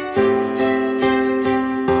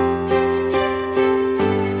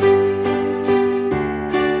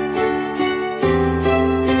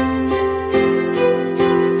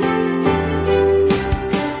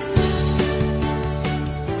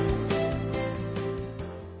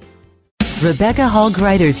 Rebecca Hall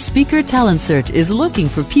Gruyter's Speaker Talent Search is looking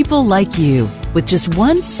for people like you. With just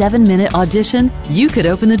one 7-minute audition, you could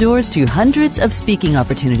open the doors to hundreds of speaking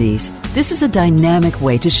opportunities. This is a dynamic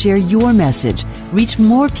way to share your message, reach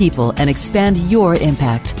more people, and expand your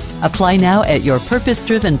impact. Apply now at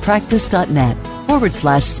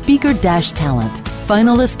yourpurposedrivenpractice.net/speaker-talent.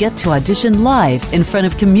 Finalists get to audition live in front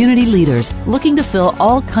of community leaders looking to fill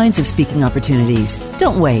all kinds of speaking opportunities.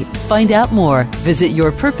 Don't wait. Find out more. Visit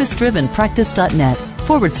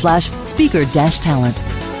yourpurposedrivenpractice.net/speaker-talent.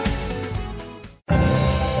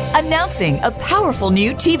 Announcing a powerful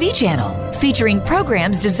new TV channel featuring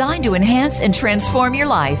programs designed to enhance and transform your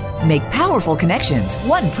life. Make powerful connections,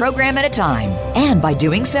 one program at a time. And by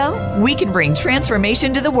doing so, we can bring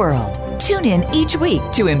transformation to the world. Tune in each week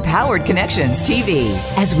to Empowered Connections TV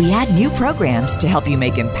as we add new programs to help you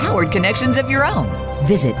make empowered connections of your own.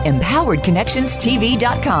 Visit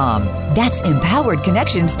EmpoweredConnectionsTV.com. That's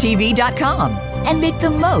EmpoweredConnectionsTV.com. And make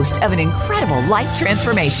the most of an incredible life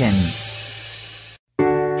transformation.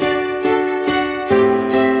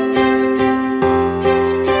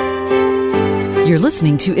 You're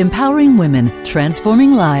listening to Empowering Women,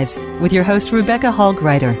 Transforming Lives with your host, Rebecca Hall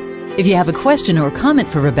Gruyter. If you have a question or comment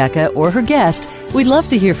for Rebecca or her guest, we'd love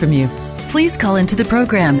to hear from you. Please call into the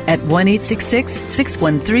program at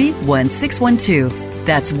 1-866-613-1612.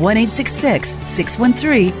 That's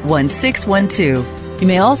 1-866-613-1612. You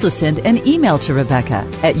may also send an email to Rebecca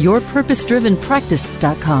at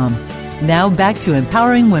yourpurposedrivenpractice.com. Now back to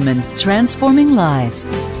Empowering Women, Transforming Lives.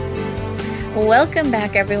 Welcome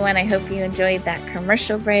back, everyone. I hope you enjoyed that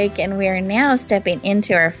commercial break, and we are now stepping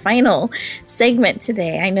into our final segment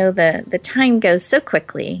today. I know the time goes so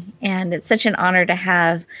quickly, and it's such an honor to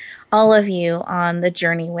have all of you on the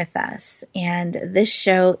journey with us. And this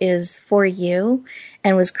show is for you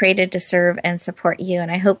and was created to serve and support you. And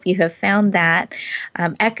I hope you have found that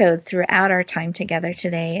echoed throughout our time together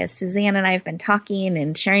today, as Suzanne and I have been talking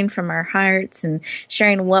and sharing from our hearts and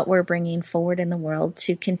sharing what we're bringing forward in the world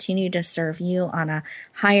to continue to serve you on a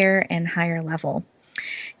higher and higher level.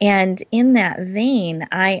 And in that vein,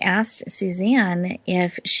 I asked Suzanne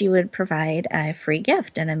if she would provide a free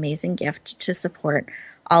gift, an amazing gift to support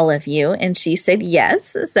all of you. And she said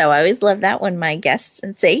yes. So I always love that when my guests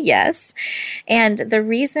say yes. And the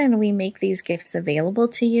reason we make these gifts available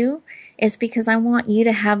to you is because I want you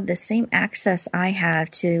to have the same access I have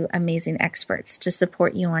to amazing experts to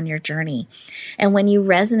support you on your journey. And when you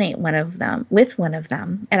resonate with one of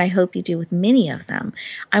them, and I hope you do with many of them,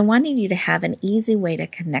 I wanted you to have an easy way to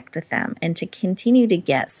connect with them and to continue to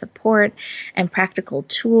get support and practical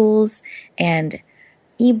tools and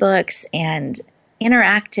ebooks and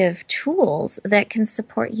interactive tools that can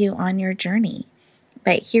support you on your journey.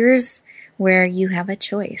 But here's where you have a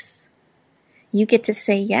choice. You get to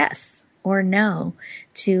say yes or no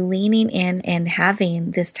to leaning in and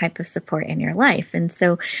having this type of support in your life. And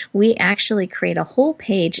so we actually create a whole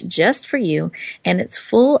page just for you, and it's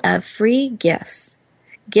full of free gifts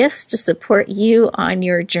to support you on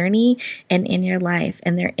your journey and in your life.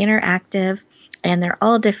 And they're interactive, and they're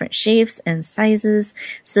all different shapes and sizes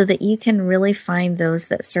so that you can really find those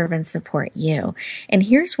that serve and support you. And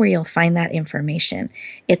here's where you'll find that information.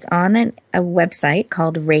 It's on a website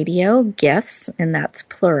called Radio Gifts, and that's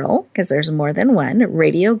plural because there's more than one,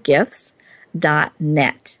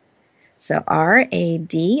 radiogifts.net. So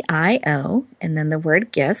RADIO, and then the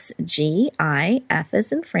word gifts, GIF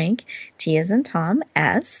as in Frank, T as in Tom,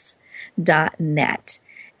 S.net.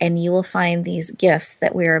 And you will find these gifts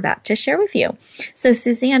that we're about to share with you. So,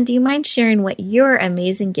 Suzanne, do you mind sharing what your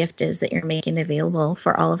amazing gift is that you're making available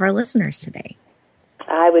for all of our listeners today?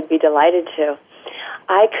 I would be delighted to.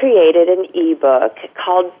 I created an ebook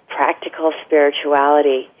called Practical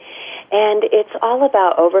Spirituality. And it's all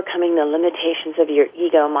about overcoming the limitations of your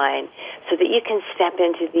ego mind so that you can step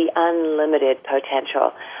into the unlimited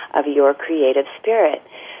potential of your creative spirit.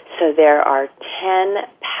 So there are 10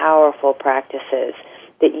 powerful practices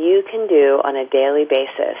that you can do on a daily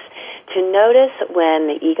basis to notice when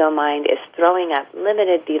the ego mind is throwing up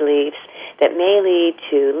limited beliefs that may lead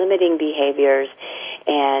to limiting behaviors,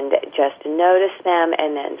 and just notice them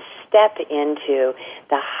and then step into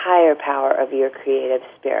the higher power of your creative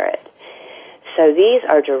spirit. So these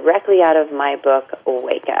are directly out of my book,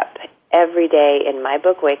 Wake Up. Every day in my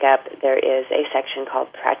book, Wake Up, there is a section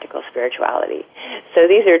called Practical Spirituality. So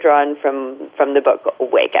these are drawn from the book,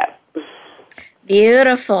 Wake Up.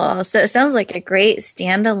 Beautiful. So it sounds like a great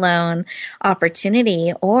standalone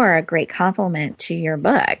opportunity or a great compliment to your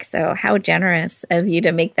book. So how generous of you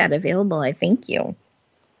to make that available. I thank you.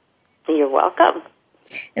 You're welcome.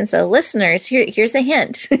 And so listeners, here's a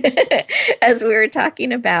hint. As we were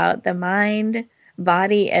talking about the mind,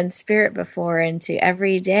 body, and spirit before, and to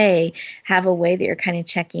every day have a way that you're kind of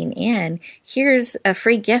checking in, here's a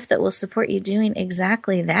free gift that will support you doing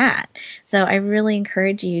exactly that. So I really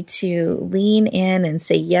encourage you to lean in and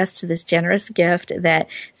say yes to this generous gift that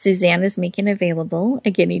Suzanne is making available.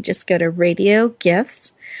 Again, you just go to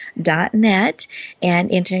radiogifts.net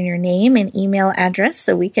and enter your name and email address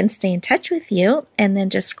so we can stay in touch with you, and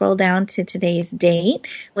then just scroll down to today's date,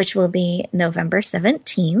 which will be November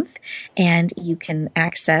 17th, and you can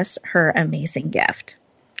access her amazing gift.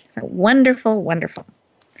 So wonderful, wonderful.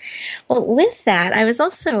 Well, with that, I was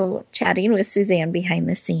also chatting with Suzanne behind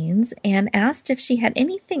the scenes and asked if she had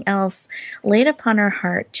anything else laid upon her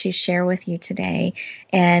heart to share with you today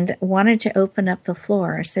and wanted to open up the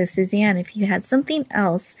floor. So, Suzanne, if you had something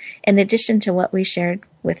else in addition to what we shared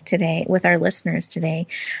with our listeners today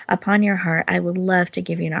upon your heart, I would love to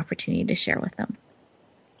give you an opportunity to share with them.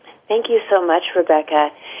 Thank you so much,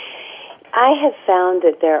 Rebecca. I have found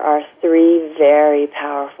that there are 3 very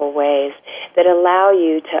powerful ways that allow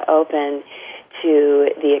you to open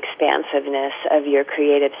to the expansiveness of your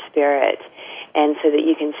creative spirit, and so that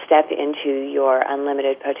you can step into your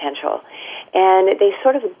unlimited potential. And they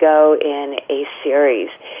sort of go in a series,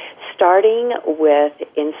 starting with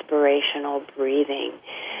inspirational breathing.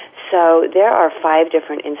 So there are 5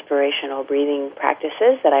 different inspirational breathing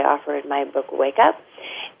practices that I offer in my book, Wake Up,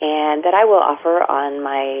 and that I will offer on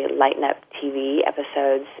my Lighten Up TV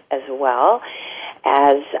episodes as well.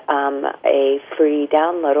 as a free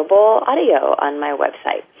downloadable audio on my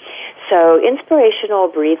website. So inspirational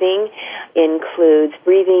breathing includes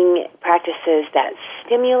breathing practices that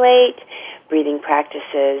stimulate, breathing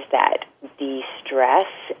practices that de-stress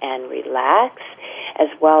and relax, as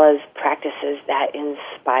well as practices that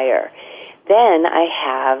inspire. Then I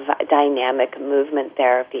have dynamic movement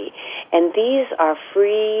therapy, and these are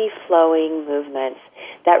free-flowing movements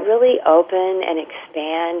that really open and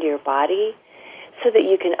expand your body so that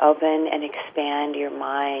you can open and expand your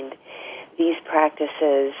mind. These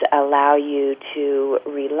practices allow you to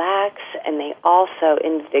relax, and they also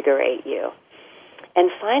invigorate you. And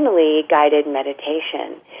finally, guided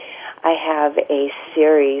meditation. I have a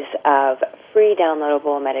series of free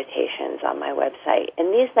downloadable meditations on my website,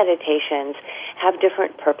 and these meditations have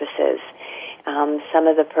different purposes. Some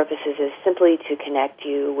of the purposes is simply to connect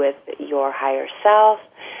you with your higher self.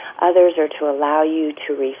 Others are to allow you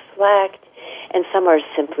to reflect, and some are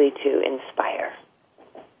simply to inspire.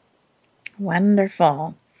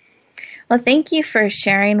 Wonderful. Well, thank you for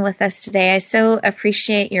sharing with us today. I so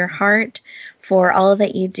appreciate your heart for all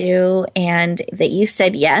that you do, and that you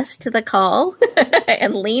said yes to the call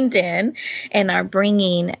and leaned in and are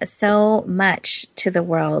bringing so much to the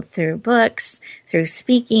world through books, through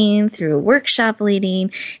speaking, through workshop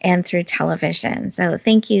leading, and through television. So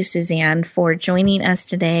thank you, Suzanne, for joining us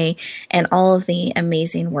today and all of the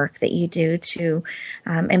amazing work that you do to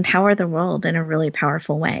empower the world in a really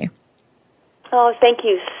powerful way. Oh, thank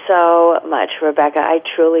you so much, Rebecca. I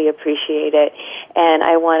truly appreciate it. And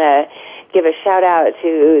I want to give a shout out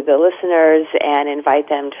to the listeners and invite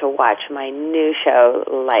them to watch my new show,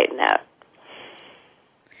 Lighten Up.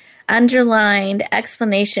 Underlined,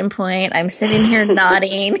 exclamation point. I'm sitting here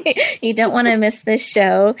nodding. You don't want to miss this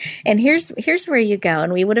show. And here's where you go.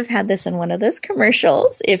 And we would have had this in one of those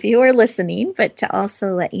commercials if you are listening, but to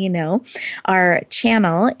also let you know, our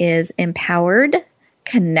channel is Empowered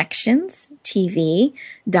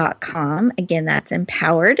ConnectionsTV.com. Again, that's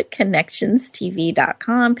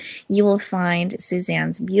EmpoweredConnectionsTV.com. You will find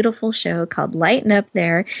Suzanne's beautiful show called Lighten Up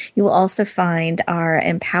there. You will also find our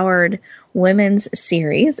Empowered Women's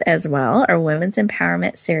series as well, our Women's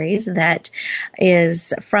Empowerment series that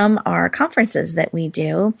is from our conferences that we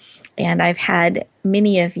do. And I've had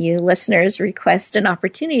many of you listeners request an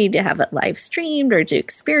opportunity to have it live streamed or to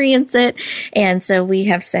experience it. And so we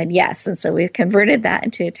have said yes. And so we've converted that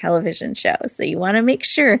into a television show. So you want to make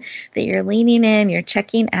sure that you're leaning in, you're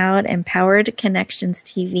checking out Empowered Connections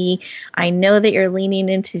TV. I know that you're leaning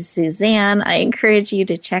into Suzanne. I encourage you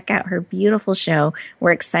to check out her beautiful show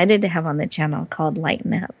we're excited to have on the channel called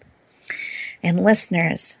Lighten Up. And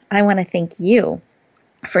listeners, I want to thank you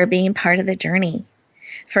for being part of the journey,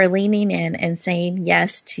 for leaning in and saying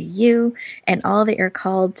yes to you and all that you're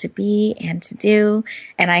called to be and to do.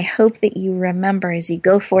 And I hope that you remember as you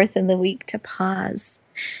go forth in the week to pause,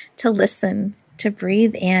 to listen, to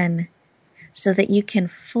breathe in so that you can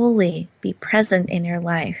fully be present in your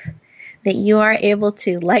life, that you are able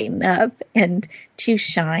to lighten up and to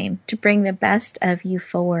shine, to bring the best of you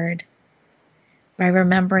forward by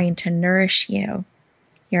remembering to nourish you,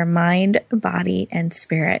 your mind, body, and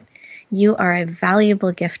spirit. You are a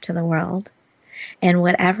valuable gift to the world. And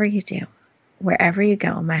whatever you do, wherever you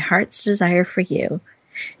go, my heart's desire for you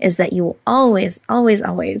is that you will always, always,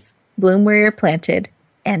 always bloom where you're planted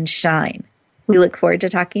and shine. We look forward to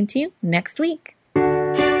talking to you next week.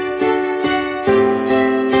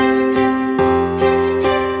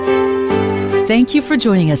 Thank you for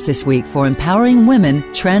joining us this week for Empowering Women,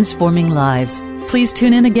 Transforming Lives. Please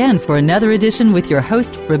tune in again for another edition with your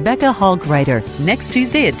host, Rebecca Hall Gruyter, next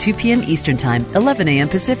Tuesday at 2 p.m. Eastern Time, 11 a.m.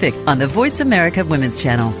 Pacific on the Voice America Women's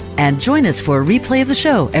Channel. And join us for a replay of the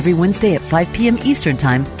show every Wednesday at 5 p.m. Eastern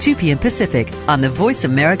Time, 2 p.m. Pacific on the Voice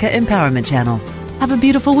America Empowerment Channel. Have a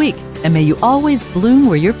beautiful week, and may you always bloom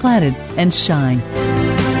where you're planted and shine.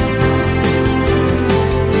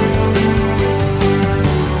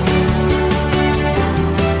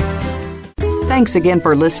 Thanks again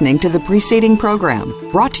for listening to the preceding program,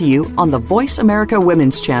 brought to you on the Voice America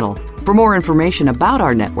Women's Channel. For more information about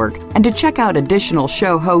our network and to check out additional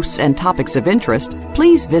show hosts and topics of interest,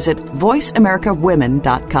 please visit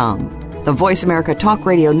voiceamericawomen.com. The Voice America Talk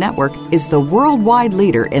Radio Network is the worldwide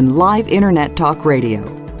leader in live Internet talk radio.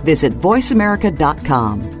 Visit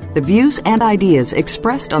voiceamerica.com. The views and ideas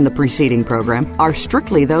expressed on the preceding program are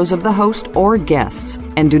strictly those of the host or guests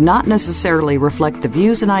and do not necessarily reflect the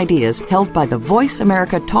views and ideas held by the Voice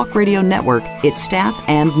America Talk Radio Network, its staff,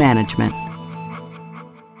 and management.